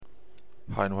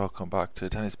Hi and welcome back to the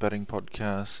Tennis Betting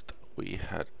Podcast. We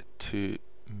had two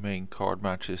main card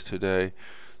matches today.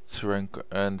 Tsurenko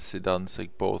and Zidansek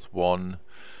both won.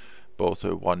 Both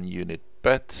are 1 unit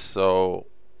bets, so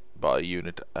by a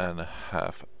unit and a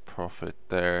half profit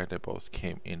there. They both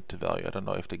came into value. I don't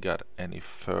know if they got any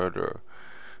further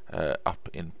up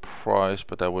in price,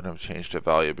 but that wouldn't have changed the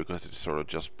value because it sort of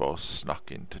just both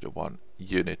snuck into the 1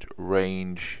 unit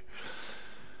range.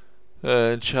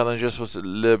 Challenges was a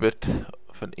little bit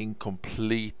of an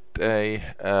incomplete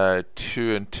day.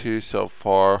 2-2 so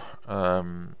far.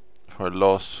 For a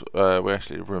loss, we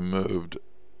actually removed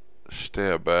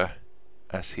Stebe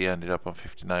as he ended up on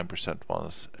 59%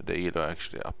 once the ELO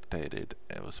actually updated.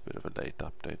 It was a bit of a late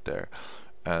update there.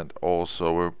 And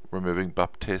also we're removing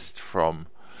Baptiste from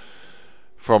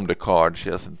the card. She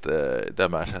hasn't the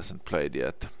match hasn't played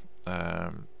yet.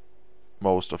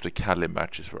 Most of the Cali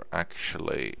matches were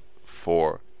actually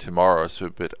for tomorrow, so a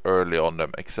bit early on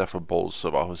them, except for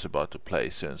Bolsova, who's about to play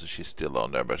soon, so she's still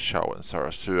on there, but Shao and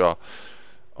Sarasua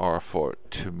are for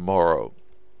tomorrow.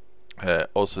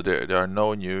 Also, there are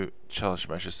no new challenge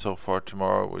matches so far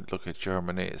tomorrow. We look at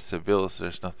Germany, Seville, so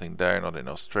there's nothing there, not in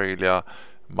Australia.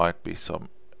 Might be some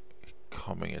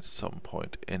coming at some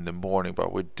point in the morning,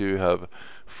 but we do have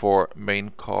 4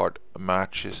 main card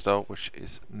matches though, which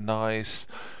is nice.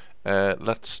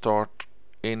 Let's start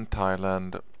in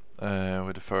Thailand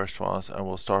with the first ones, and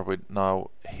we'll start with now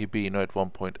Hibino at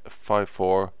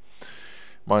 1.54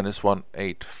 minus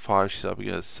 185. She's up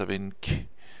against Savink,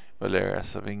 Valeria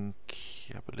Savink,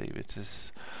 I believe it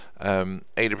is.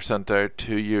 80% there,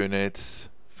 2 units.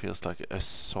 Feels like a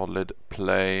solid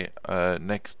play.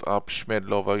 Next up,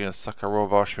 Shmedlova against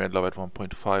Sakharova. Shmedlova at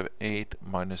 1.58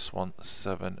 minus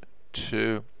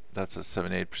 172. That's a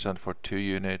 78% for 2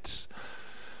 units.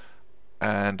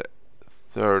 And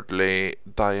thirdly,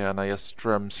 Diana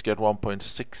Yastremski at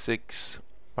 1.66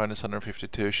 minus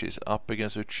 152. She's up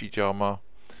against Uchijama.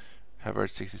 Have her at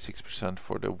 66%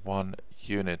 for the 1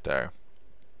 unit there.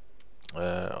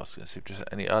 I was going to see if there's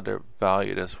any other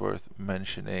value that's worth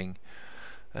mentioning.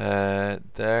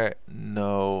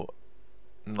 No,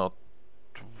 not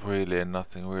really,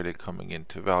 nothing really coming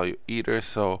into value either.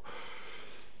 So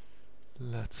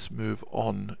let's move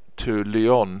on to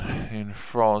Lyon in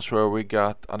France, where we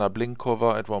got Anna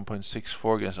Blinkova at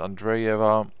 1.64 against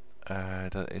Andreeva.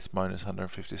 That is minus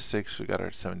 156. We got her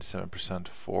at 77%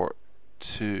 for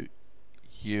 2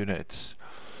 units.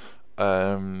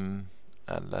 And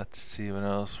let's see what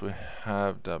else we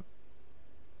have.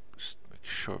 Just make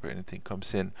sure if anything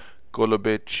comes in.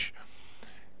 Golubic.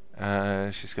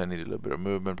 She's going to need a little bit of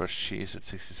movement, but she's at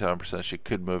 67%. She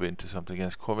could move into something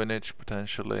against Kovinic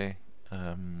potentially.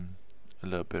 A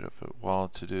little bit of a while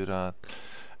to do that,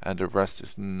 and the rest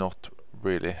is not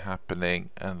really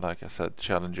happening. And like I said,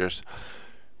 challengers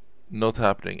not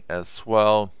happening as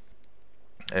well.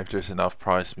 If there's enough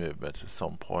price movement at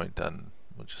some point, then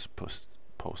we'll just post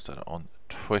that on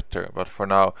Twitter. But for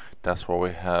now, that's what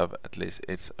we have. At least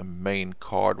it's a main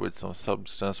card with some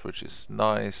substance, which is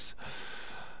nice.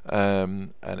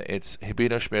 And it's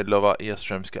Hibino, Shmedlova,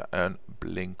 Yastremska and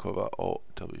Blinkova, all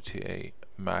WTA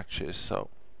matches. So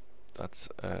that's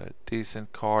a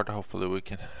decent card. Hopefully we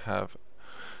can have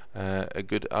a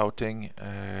good outing.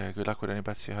 Good luck with any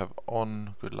bets you have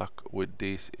on. Good luck with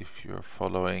these if you're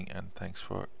following, and thanks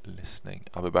for listening.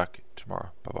 I'll be back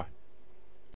tomorrow. Bye bye.